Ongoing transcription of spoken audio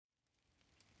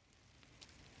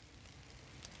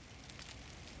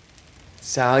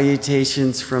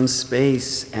Salutations from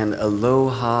space and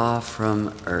aloha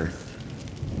from Earth.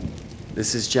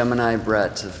 This is Gemini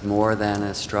Brett of More Than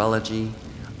Astrology,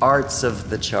 Arts of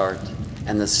the Chart,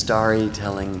 and the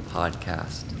Storytelling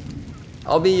Podcast.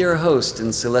 I'll be your host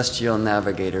and celestial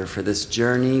navigator for this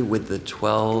journey with the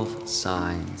 12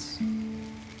 signs,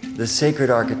 the sacred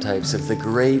archetypes of the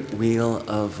great wheel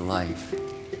of life,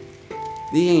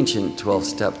 the ancient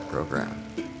 12-step program.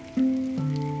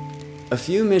 A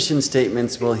few mission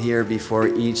statements we'll hear before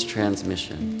each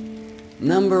transmission.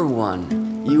 Number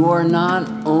 1, you are not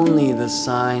only the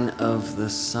sign of the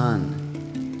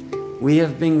sun. We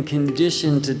have been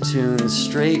conditioned to tune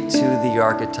straight to the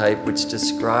archetype which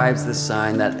describes the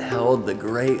sign that held the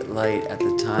great light at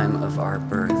the time of our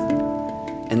birth.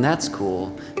 And that's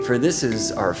cool, for this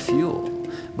is our fuel.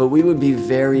 But we would be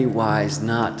very wise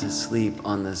not to sleep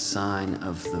on the sign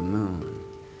of the moon.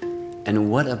 And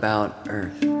what about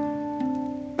Earth?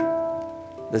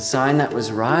 The sign that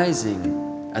was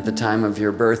rising at the time of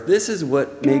your birth. This is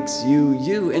what makes you,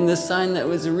 you, and the sign that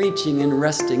was reaching and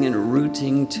resting and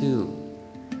rooting too.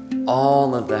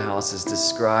 All of the houses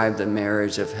describe the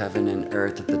marriage of heaven and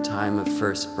earth at the time of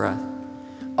first breath.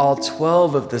 All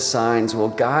 12 of the signs will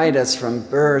guide us from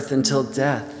birth until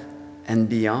death and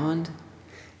beyond.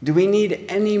 Do we need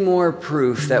any more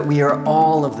proof that we are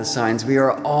all of the signs, we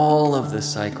are all of the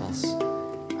cycles?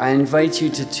 I invite you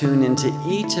to tune into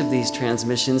each of these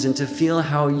transmissions and to feel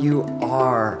how you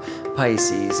are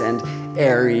Pisces and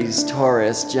Aries,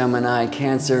 Taurus, Gemini,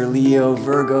 Cancer, Leo,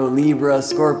 Virgo, Libra,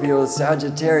 Scorpio,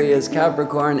 Sagittarius,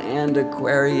 Capricorn, and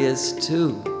Aquarius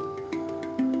too.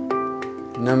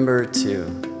 Number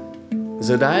 2,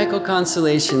 zodiacal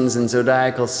constellations and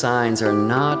zodiacal signs are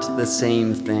not the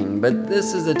same thing, but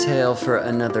this is a tale for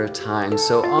another time.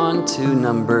 So on to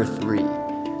number 3.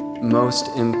 Most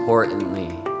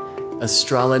importantly,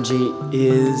 astrology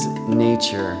is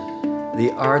nature.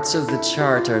 The arts of the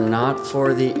chart are not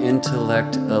for the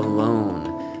intellect alone.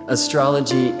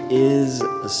 Astrology is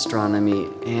astronomy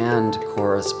and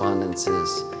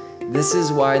correspondences. This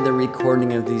is why the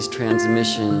recording of these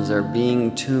transmissions are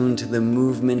being tuned to the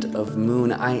movement of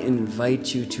moon. I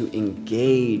invite you to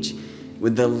engage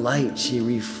with the light she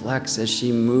reflects as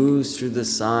she moves through the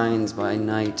signs by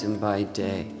night and by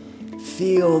day.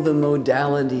 Feel the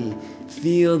modality.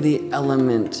 Feel the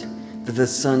element that the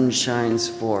sun shines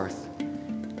forth.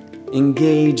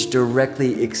 Engage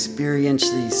directly,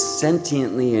 experientially,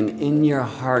 sentiently, and in your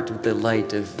heart with the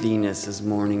light of Venus as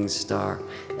morning star,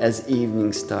 as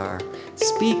evening star.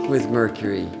 Speak with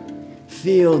Mercury.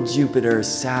 Feel Jupiter,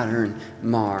 Saturn,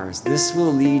 Mars. This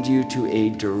will lead you to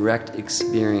a direct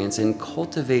experience and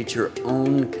cultivate your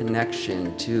own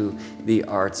connection to the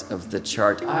arts of the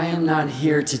chart. I am not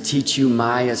here to teach you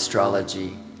my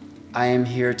astrology. I am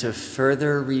here to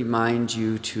further remind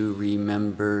you to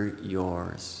remember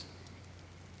yours.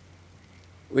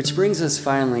 Which brings us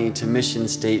finally to mission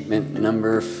statement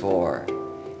number 4.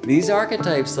 These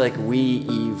archetypes, like we,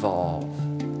 evolve.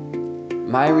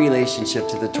 My relationship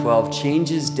to the 12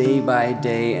 changes day by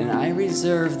day, and I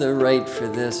reserve the right for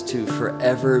this to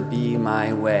forever be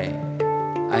my way.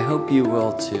 I hope you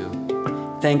will too.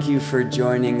 Thank you for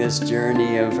joining this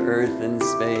journey of Earth and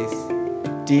space.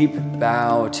 Deep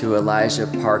bow to Elijah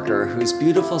Parker, whose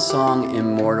beautiful song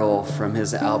Immortal from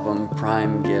his album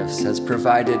Prime Gifts has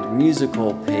provided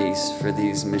musical pace for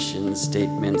these mission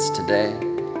statements today.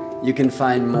 You can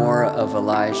find more of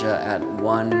Elijah at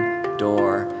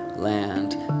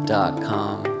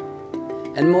onedoorland.com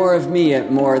and more of me at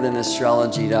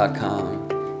morethan.astrology.com,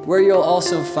 where you'll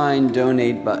also find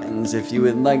donate buttons if you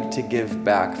would like to give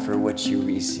back for what you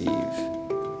receive.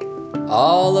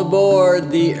 All aboard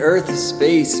the Earth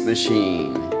Space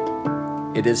Machine.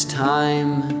 It is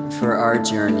time for our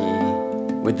journey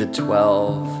with the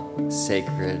 12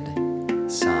 sacred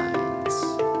signs.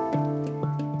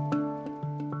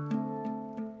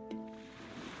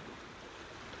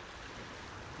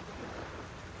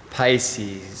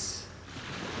 Pisces,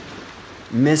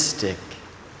 mystic,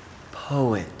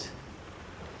 poet,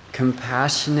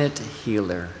 compassionate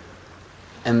healer,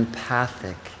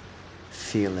 empathic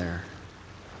feeler.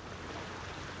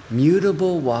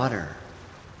 Mutable water,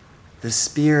 the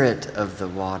spirit of the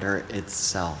water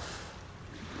itself.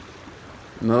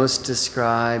 Most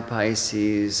describe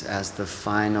Pisces as the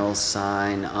final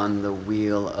sign on the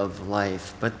wheel of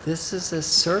life, but this is a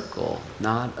circle,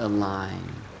 not a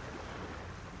line.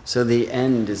 So the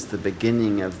end is the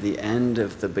beginning of the end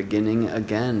of the beginning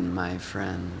again, my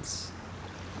friends.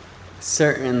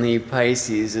 Certainly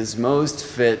Pisces is most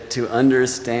fit to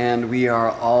understand we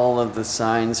are all of the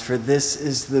signs, for this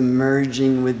is the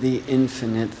merging with the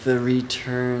infinite, the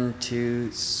return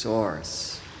to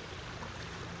source.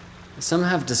 Some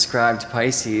have described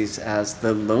Pisces as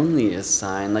the loneliest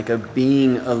sign, like a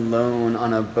being alone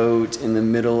on a boat in the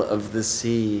middle of the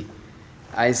sea.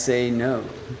 I say no.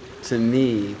 To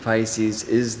me, Pisces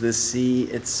is the sea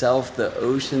itself, the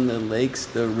ocean, the lakes,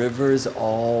 the rivers,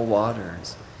 all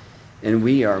waters. And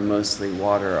we are mostly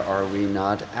water, are we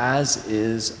not? As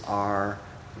is our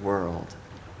world.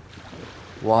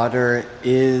 Water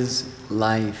is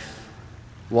life.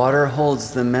 Water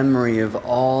holds the memory of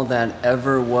all that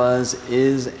ever was,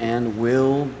 is, and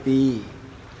will be.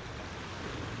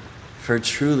 For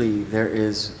truly there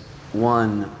is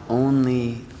one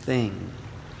only thing.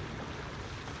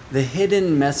 The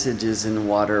hidden messages in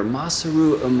water,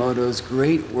 Masaru Emoto's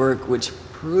great work, which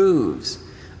proves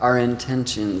our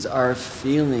intentions, our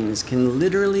feelings, can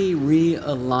literally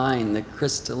realign the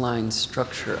crystalline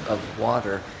structure of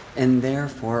water, and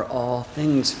therefore all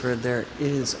things, for there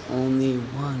is only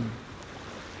one.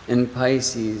 And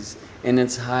Pisces, in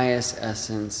its highest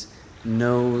essence,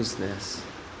 knows this.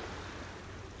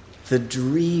 The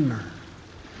dreamer,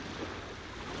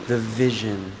 the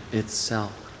vision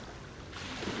itself.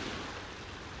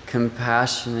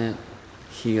 Compassionate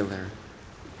healer,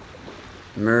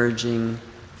 merging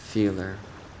feeler.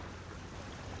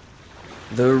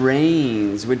 The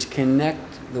rains which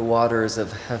connect the waters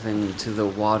of heaven to the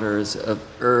waters of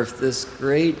earth, this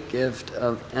great gift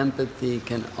of empathy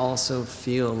can also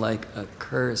feel like a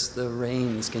curse. The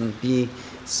rains can be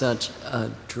such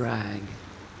a drag.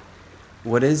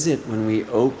 What is it when we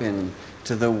open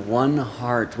to the one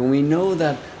heart, when we know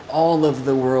that all of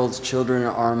the world's children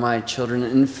are my children?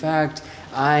 In fact,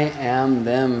 I am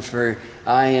them, for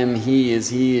I am he is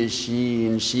she,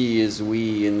 and she is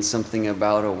we, and something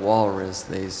about a walrus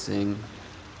they sing.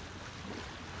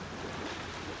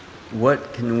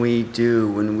 What can we do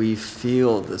when we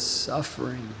feel the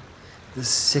suffering, the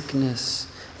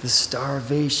sickness, the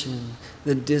starvation,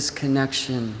 the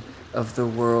disconnection of the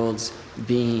world's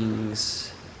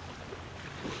beings?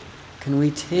 Can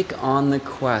we take on the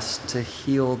quest to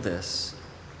heal this?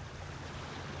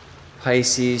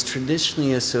 Pisces,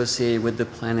 traditionally associated with the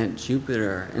planet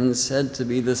Jupiter and said to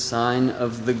be the sign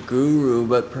of the guru,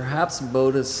 but perhaps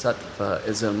Bodhisattva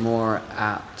is a more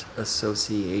apt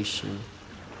association.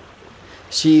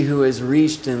 She who has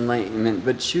reached enlightenment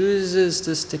but chooses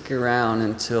to stick around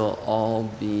until all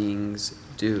beings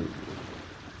do.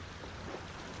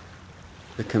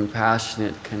 The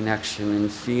compassionate connection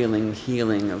and feeling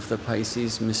healing of the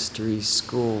Pisces Mystery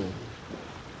School.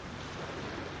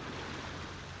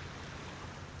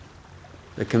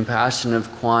 The compassion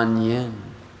of Kuan Yin.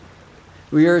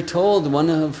 We are told one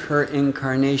of her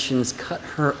incarnations cut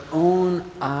her own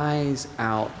eyes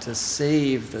out to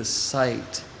save the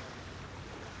sight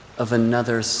of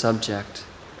another subject,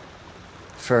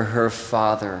 for her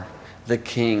father, the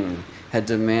king, had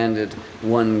demanded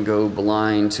one go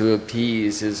blind to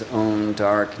appease his own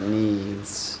dark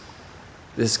needs.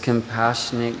 This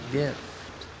compassionate gift.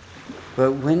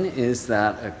 But when is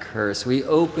that a curse? We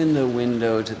open the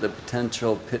window to the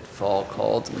potential pitfall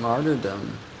called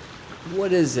martyrdom.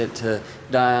 What is it to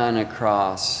die on a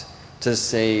cross to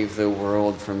save the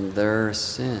world from their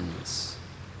sins?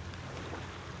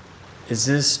 Is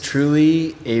this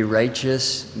truly a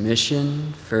righteous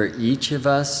mission for each of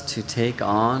us to take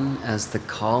on, as the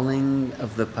calling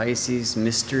of the Pisces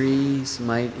mysteries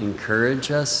might encourage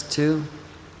us to?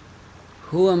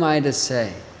 Who am I to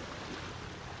say?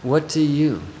 What do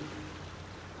you?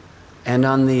 And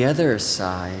on the other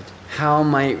side, how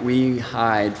might we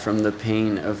hide from the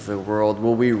pain of the world?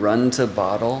 Will we run to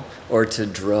bottle or to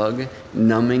drug,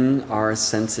 numbing our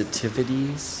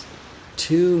sensitivities?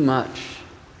 Too much.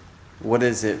 What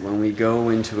is it when we go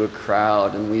into a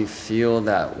crowd and we feel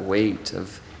that weight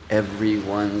of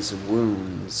everyone's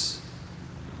wounds?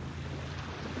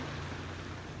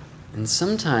 And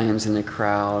sometimes in a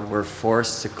crowd we're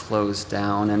forced to close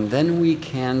down, and then we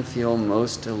can feel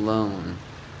most alone,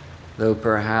 though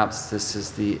perhaps this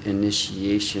is the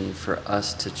initiation for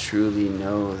us to truly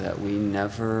know that we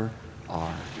never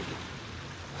are.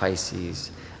 Pisces.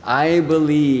 I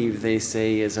believe, they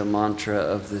say, is a mantra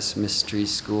of this mystery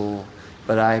school,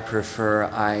 but I prefer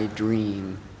I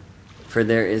dream, for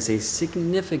there is a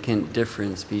significant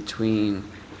difference between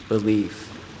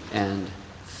belief and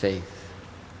faith.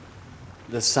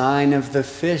 The sign of the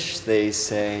fish, they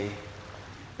say,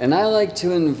 and I like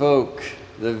to invoke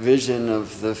the vision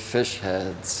of the fish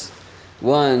heads.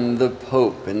 One, the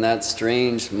Pope in that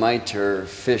strange mitre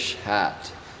fish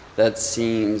hat that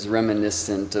seems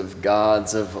reminiscent of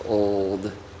gods of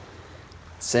old,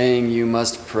 saying you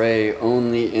must pray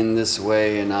only in this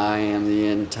way, and I am the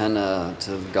antenna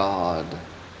to God.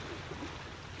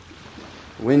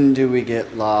 When do we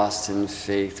get lost in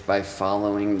faith by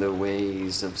following the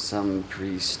ways of some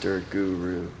priest or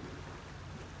guru?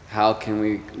 How can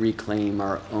we reclaim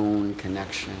our own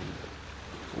connection?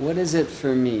 What is it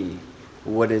for me?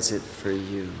 What is it for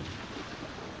you?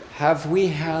 Have we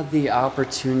had the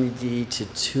opportunity to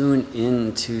tune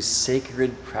in to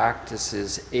sacred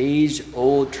practices,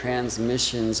 age-old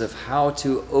transmissions of how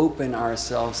to open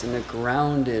ourselves in a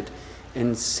grounded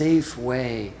and safe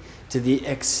way to the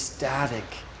ecstatic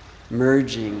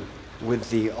merging with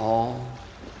the all?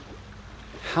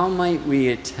 How might we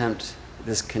attempt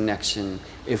this connection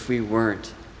if we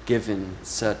weren't given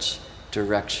such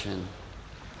direction?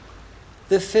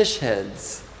 The fish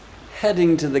heads,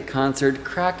 heading to the concert,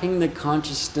 cracking the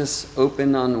consciousness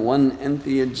open on one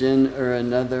entheogen or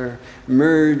another,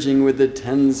 merging with the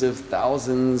tens of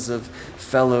thousands of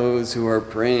fellows who are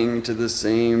praying to the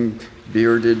same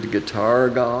bearded guitar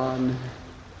god.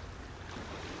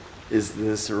 Is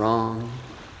this wrong?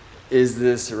 Is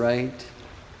this right?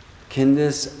 Can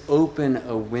this open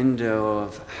a window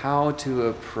of how to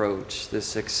approach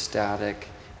this ecstatic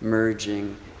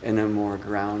merging in a more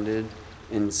grounded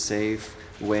and safe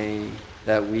way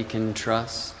that we can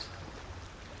trust?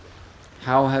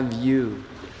 How have you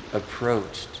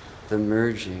approached the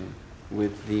merging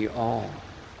with the all?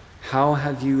 How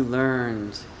have you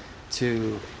learned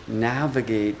to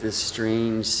navigate the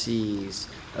strange seas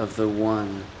of the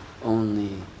one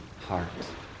only heart?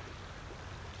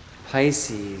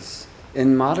 Pisces,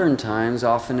 in modern times,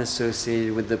 often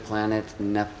associated with the planet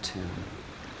Neptune.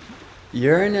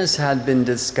 Uranus had been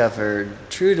discovered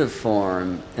true to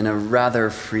form in a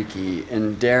rather freaky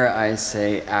and, dare I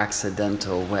say,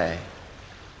 accidental way.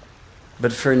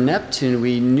 But for Neptune,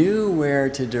 we knew where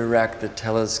to direct the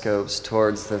telescopes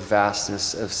towards the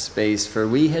vastness of space, for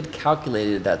we had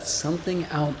calculated that something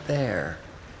out there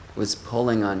was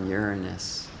pulling on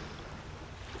Uranus.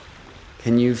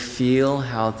 Can you feel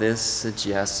how this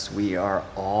suggests we are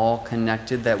all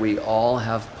connected, that we all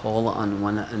have pull on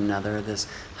one another, this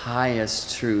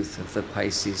highest truth of the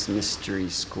Pisces mystery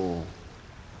school?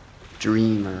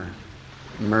 Dreamer,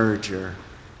 merger,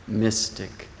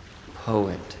 mystic,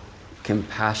 poet,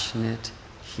 compassionate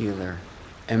healer,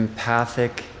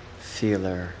 empathic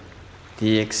feeler,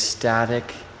 the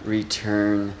ecstatic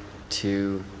return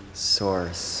to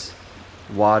source.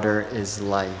 Water is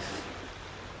life.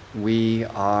 We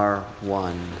are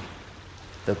one.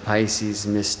 The Pisces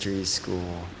Mystery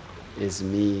School is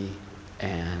me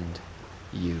and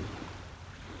you.